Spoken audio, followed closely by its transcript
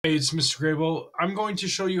Hey, it's Mr. Grable. I'm going to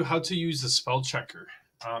show you how to use the spell checker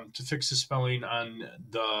to fix the spelling on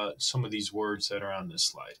some of these words that are on this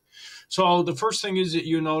slide. So the first thing is that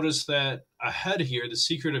you notice that ahead here, the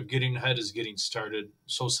secret of getting ahead is getting started.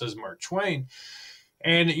 So says Mark Twain.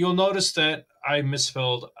 And you'll notice that I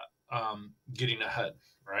misspelled getting ahead,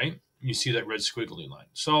 right? You see that red squiggly line.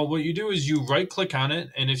 So what you do is you right click on it.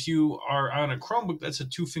 And if you are on a Chromebook, that's a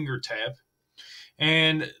two-finger tab.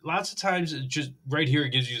 And lots of times, it just right here,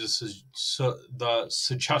 it gives you the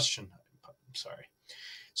suggestion. Sorry.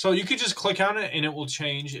 So you could just click on it and it will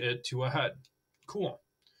change it to a head. Cool.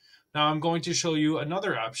 Now I'm going to show you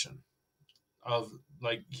another option of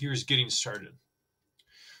like, here's getting started.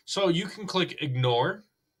 So you can click ignore.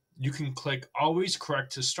 You can click always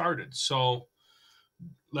correct to started. So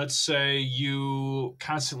let's say you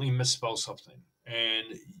constantly misspell something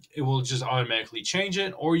and it will just automatically change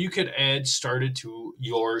it, or you could add started to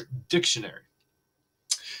your dictionary.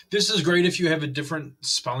 This is great if you have a different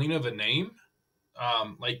spelling of a name.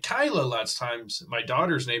 Like Kyla, last times, my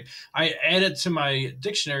daughter's name, I add it to my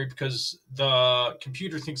dictionary because the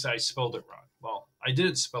computer thinks I spelled it wrong. Well, I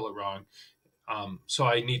didn't spell it wrong, so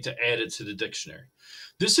I need to add it to the dictionary.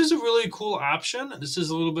 This is a really cool option. This is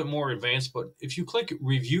a little bit more advanced, but if you click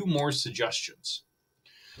review more suggestions,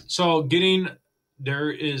 so getting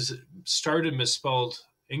there is started misspelled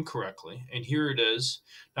incorrectly, and here it is.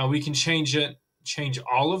 Now we can change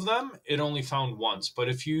all of them. It only found once, but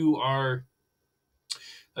if you are,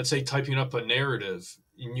 let's say, typing up a narrative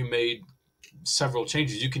and you made several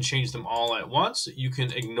changes, you can change them all at once. You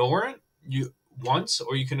can ignore it once,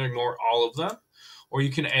 or you can ignore all of them, or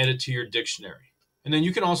you can add it to your dictionary. And then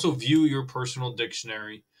you can also view your personal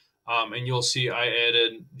dictionary, and you'll see I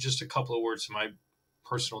added just a couple of words to my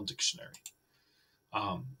personal dictionary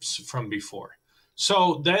from before.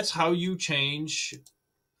 So that's how you change.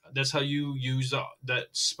 That's how you use that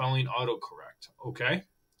spelling autocorrect. Okay,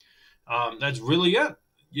 that's really it.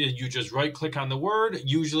 You just right click on the word.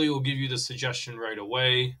 Usually, it will give you the suggestion right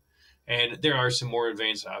away. And there are some more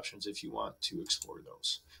advanced options if you want to explore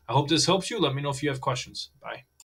those. I hope this helps you. Let me know if you have questions. Bye.